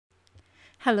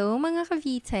Hello mga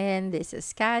ka-V10, this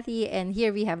is Kathy and here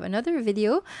we have another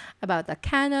video about the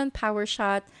Canon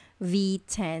Powershot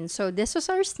V10. So this was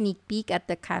our sneak peek at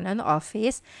the Canon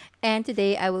office and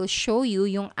today I will show you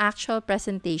yung actual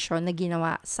presentation na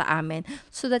ginawa sa amin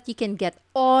so that you can get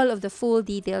all of the full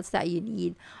details that you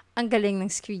need. Ang galing ng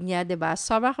screen niya, diba?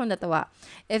 Sobra akong natawa.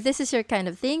 If this is your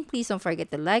kind of thing, please don't forget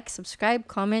to like,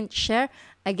 subscribe, comment, share.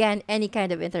 Again, any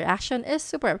kind of interaction is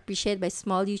super appreciated by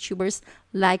small YouTubers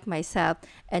like myself.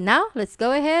 And now, let's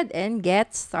go ahead and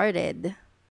get started.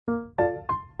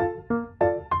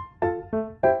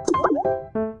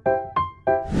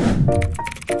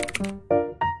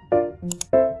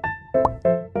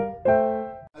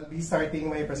 I'll be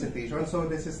starting my presentation. So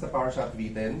this is the Powershot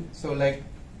V10. So like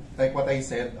what I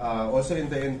said, also in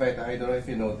the invite, I don't know if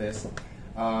you noticed,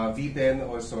 V10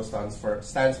 also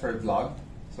stands for vlog.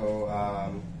 So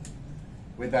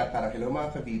with that, para hello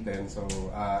mga ka-V10. So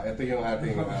ito yung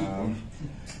ating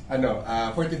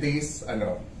for today's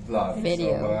vlog.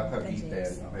 Video. So mga ka-V10,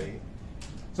 okay.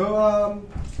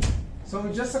 So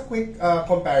just a quick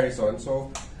comparison.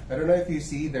 So I don't know if you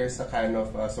see, there's a can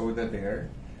of soda there.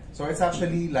 So it's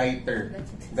actually lighter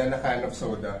than a can of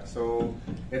soda. So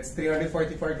it's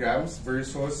 344 grams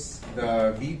versus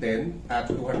the V10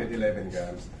 at 211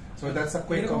 grams. So that's a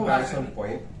quick comparison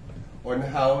point on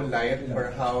how light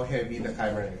or how heavy the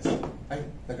camera is. Ay,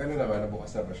 nag-ano na ba?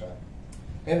 Nabukas na ba siya?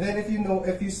 And then if you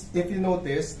noticed,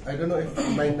 I don't know if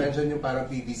may mention yung parang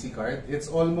PVC card.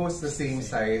 It's almost the same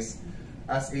size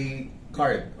as a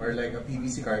card or like a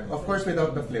PVC card. Of course,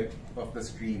 without the flip of the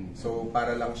screen. So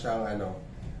para lang siyang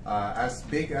as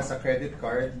big as a credit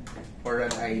card or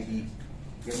an ID.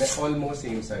 Almost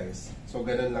same size. So,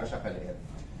 ganun lang siya kaliit.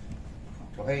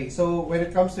 Okay, so when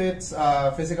it comes to its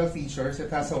physical features,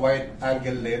 it has a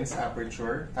wide-angle lens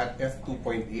aperture at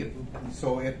f2.8.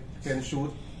 So, it can shoot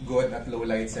good at low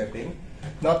light setting.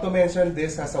 Not to mention,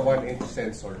 this has a 1-inch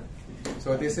sensor.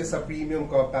 So, this is a premium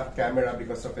compact camera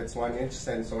because of its 1-inch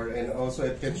sensor, and also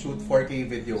it can shoot 4K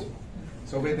video.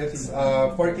 So with its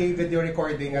 4K video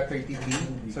recording at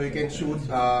 30p, so you can shoot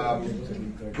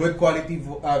good quality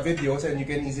videos and you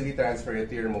can easily transfer it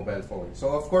to your mobile phone.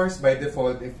 So of course, by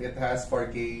default, if it has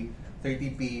 4K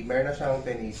 30p, meron na siyang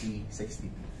 1080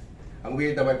 60p. Ang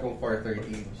weird naman kung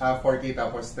 4K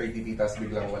tapos 30p tapos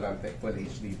biglang walang full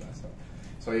HD ba?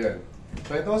 So yun.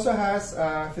 So it also has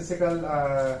physical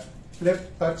flip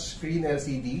touch screen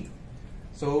LCD.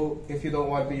 So if you don't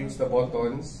want to use the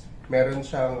buttons, meron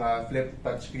siyang flip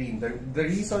touchscreen. The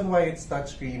reason why it's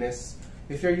touchscreen is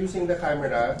if you're using the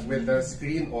camera with the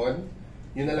screen on,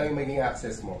 yun na lang yung maging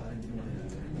access mo.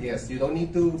 Yes, you don't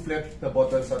need to flip the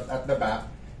buttons at the back.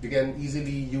 You can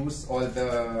easily use all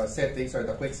the settings or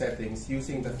the quick settings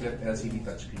using the flip LCD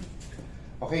touchscreen.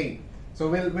 Okay, so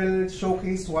we'll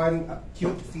showcase one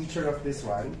cute feature of this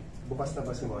one. Bukas na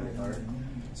ba si monitor?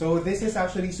 So this is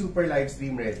actually super live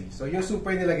stream ready. So yung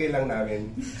super nilagay lang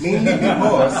namin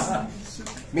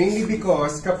mainly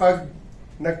because kapag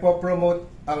nagpo-promote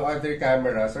ang other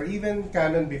cameras or even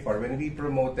Canon before, when we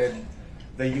promoted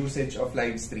the usage of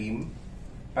live stream,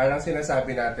 parang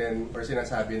sinasabi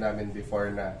namin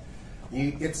before na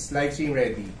it's live stream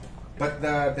ready. But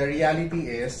the reality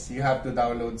is you have to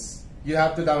download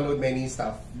many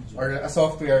stuff or a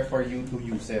software for you to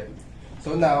use it.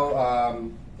 So now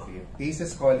Ace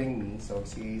is calling me, so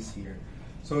si Ace here.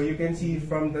 So you can see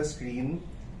from the screen,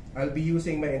 I'll be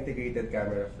using my integrated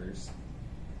camera first.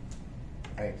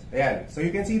 Ayan. So you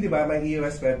can see, diba, my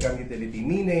EOS webcam utility.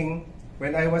 Meaning,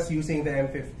 when I was using the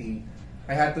M50,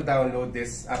 I had to download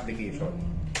this application.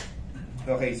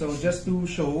 Okay, so just to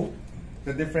show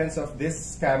the difference of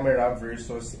this camera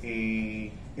versus a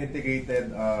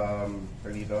integrated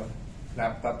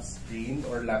laptop screen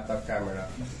or laptop camera.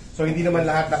 So hindi naman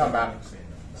lahat naka-back.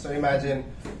 So imagine,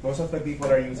 most of the people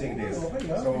are using this.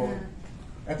 So,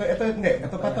 ito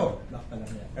pa to.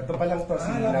 Ito pa lang to,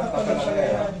 si laptop pa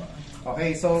lang.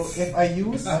 Okay, so if I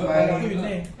use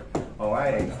my... Oh,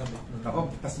 ay.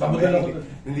 Ako, tas mamaya,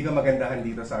 hindi ka magandahan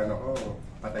dito sa ko,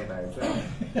 patay tayo.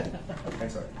 Okay,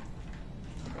 sorry.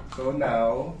 So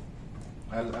now,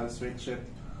 I'll switch it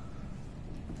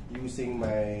using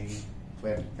my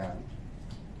webcam.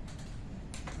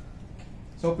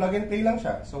 So plug and play lang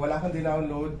siya. So wala kang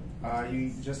download. You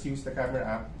just use the camera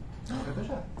app. Ito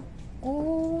siya.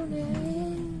 Oh,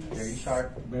 nice. Very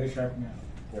sharp. Very sharp nga.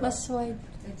 Diba? Mas wide.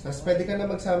 Tapos pwede ka na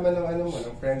magsama ng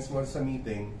ng friends mo sa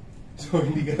meeting. So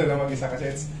hindi ka na lang mag-isa kasi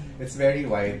it's very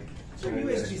wide. So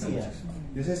USB siya.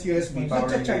 This is USB power.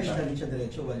 Charge na rin siya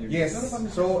diretso while you're... Yes.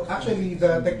 So actually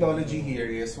the technology here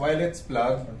is while it's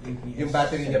plugged, yung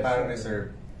battery niya parang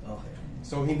reserve. Okay.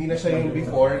 So, hindi na siya yung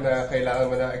before na kailangan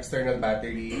mo ng external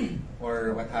battery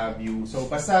or what have you. So,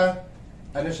 basta,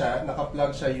 ano siya,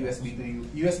 naka-plug siya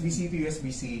USB-C to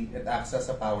USB-C, it acts as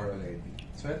a power already.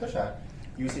 So, ito siya,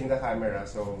 using the camera.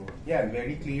 So, yan,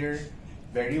 very clear,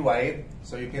 very wide.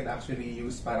 So, you can actually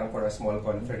use parang for a small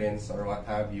conference or what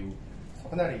have you. So,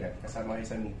 kunwari yan, kasama kayo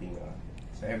sa meeting.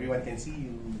 So, everyone can see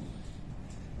you.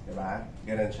 Diba?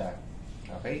 Ganun siya.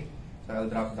 Okay? So, I'll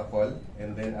drop the call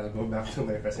and then I'll go back to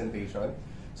my presentation.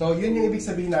 So, yun yung ibig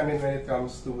sabihin namin when it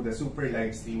comes to the super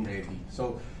live stream ready.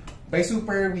 So, by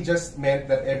super, we just meant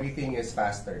that everything is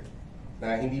faster.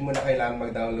 Na hindi mo na kailangan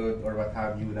mag-download or what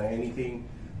have you na anything.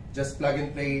 Just plug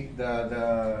and play,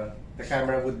 the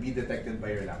camera would be detected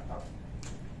by your laptop.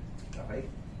 Okay?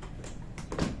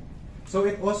 So,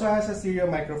 it also has a stereo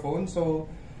microphone. So,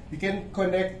 you can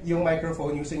connect yung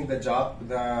microphone using the jack,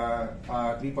 the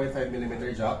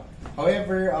 3.5mm jack.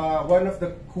 However, one of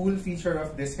the cool feature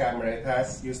of this camera, it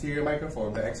has your stereo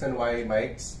microphone, the X and Y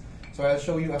mics. So I'll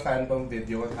show you a phantom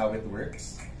video on how it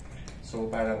works. So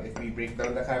parang if we break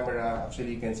down the camera,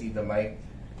 actually you can see the mic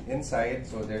inside.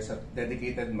 So there's a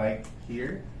dedicated mic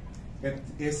here. It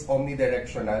is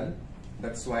omnidirectional.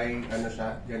 That's why ano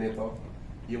siya, ganito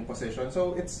yung position.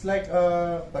 So it's like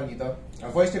a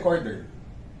voice recorder.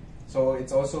 So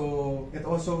it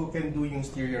also can do yung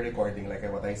stereo recording like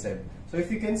what I said. So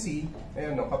if you can see,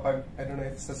 ayun no, kapag I don't know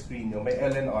if sa screen nyo, may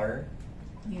LNR.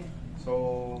 Yeah.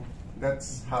 So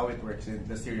that's how it works in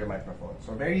the stereo microphone.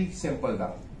 So very simple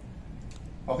lang.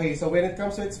 Okay, so when it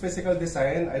comes to its physical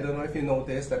design, I don't know if you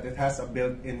noticed that it has a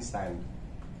built-in stand.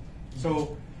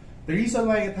 So the reason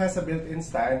why it has a built-in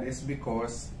stand is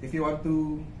because if you want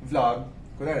to vlog,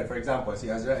 kunwari, for example,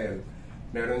 si Azrael,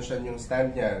 meron siya yung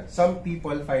stand niya. Some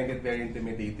people find it very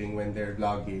intimidating when they're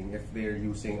vlogging if they're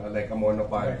using like a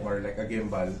monopod or like a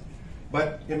gimbal.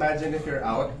 But imagine if you're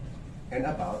out and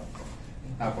about,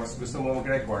 tapos gusto mo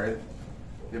mag-record,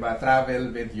 diba,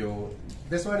 travel video,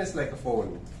 this one is like a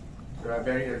phone.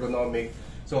 Very ergonomic.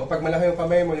 So pag malaki yung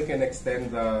kamay mo, you can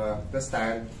extend the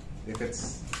stand. If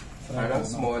it's parang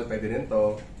small, pwede rin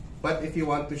to. But if you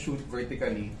want to shoot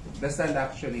vertically, the stand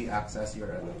actually acts as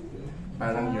your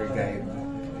parang your guide.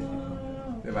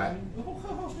 Diba?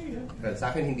 Well,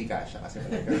 sa akin hindi kasha kasi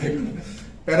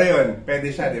pero yun, pwede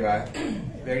siya, diba?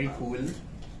 Very cool.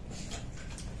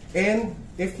 And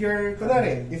if you're,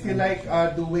 kunwari, if you like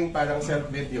doing parang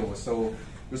self-video, so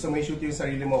gusto mo i-shoot yung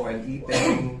sarili mo while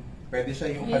eating, pwede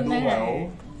siya yung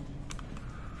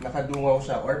nakadungaw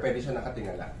siya, or pwede siya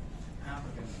nakatingala.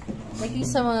 Like yung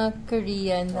sa mga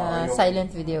Korean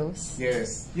silent videos.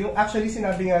 Yes. Yung actually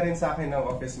sinabi nga rin sa akin ng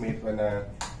office mate ko na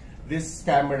this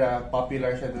camera,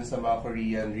 popular siya dun sa mga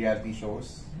Korean reality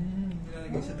shows.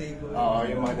 Nilalagay sa table. Oo,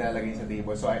 yung mga nilalagay sa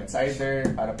table. So it's either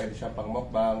para pwede siya pang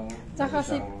mukbang. Tsaka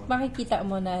kasi makikita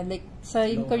mo na like sa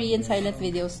yung Korean silent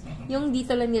videos, yung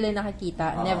dito lang nila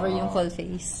nakikita, never yung full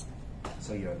face.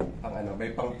 So yun,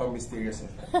 may pang mysterious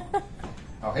effect.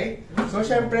 Okay? So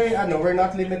syempre, we're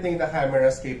not limiting the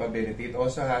camera's capability. It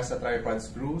also has a tripod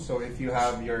screw. So if you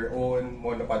have your own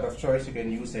monopod of choice, you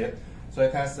can use it. So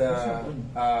it has the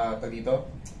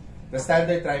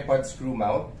standard tripod screw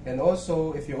mount. And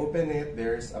also, if you open it,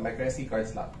 there's a micro SD card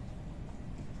slot.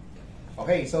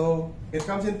 Okay, so it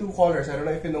comes in two colors. I don't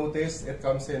know if you noticed, it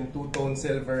comes in two-tone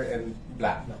silver and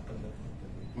black.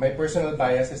 My personal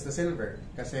bias is the silver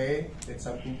kasi it's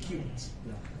something cute.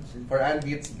 For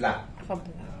Andy, it's black.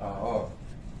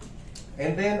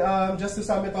 And then, just to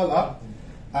sum it all up,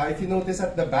 if you notice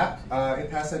at the back,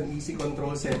 it has an easy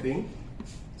control setting.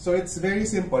 So it's very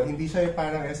simple. Hindi siya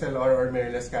parang SLR or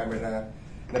mirrorless camera na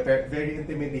very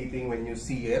intimidating when you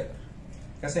see it.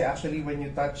 Kasi actually, when you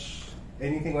touch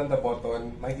anything on the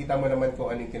button, makikita mo naman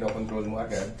kung anong kinokontrol mo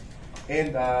agad.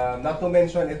 And not to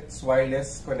mention, it's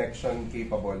wireless connection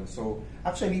capable. So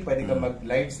actually, pwede ka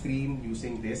mag-live stream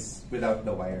using this without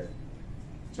the wire.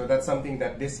 So that's something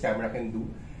that this camera can do.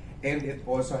 And it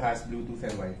also has Bluetooth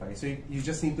and Wi-Fi. So you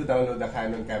just need to download the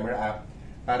Canon camera app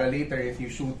para later if you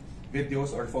shoot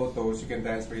videos or photos, you can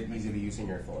transfer it easily using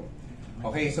your phone.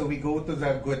 Okay, so we go to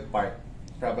the good part,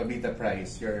 probably the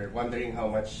price. You're wondering how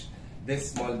much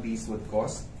this small beast would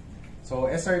cost.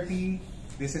 So SRP,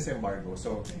 this is embargo.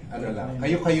 So ano lang,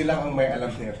 kayo lang ang may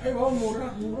alam nito. Mura.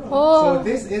 So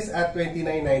this is at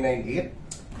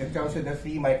 29,998. It comes with a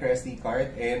free micro SD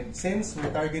card, and since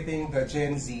we're targeting the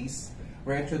Gen Zs,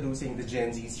 we're introducing the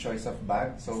Gen Z's choice of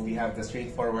bag. So we have the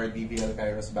straightforward BBL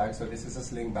Kairos bag. So this is a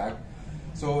sling bag.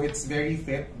 So it's very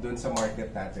fit dun sa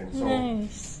market natin. So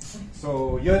Nice.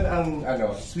 So yun ang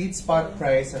sweet spot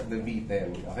price of the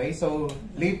V10. Okay? So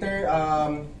later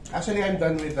actually I'm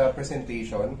done with the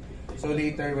presentation. So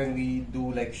later when we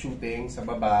do like shooting sa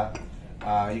baba,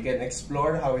 You can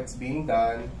explore how it's being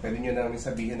done. Pwede nyo namin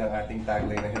sabihin ang ating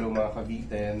tagline na hello mga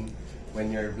ka-V10 when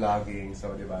you're vlogging.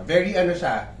 So, di ba? Very ano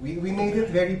siya. We made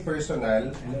it very personal.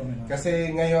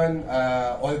 Kasi ngayon,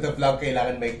 all the vlog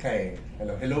kailangan may ka eh.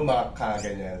 Hello mga ka,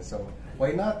 ganyan. So,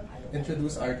 why not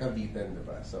introduce our ka-V10, di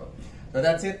ba? So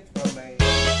that's it from my...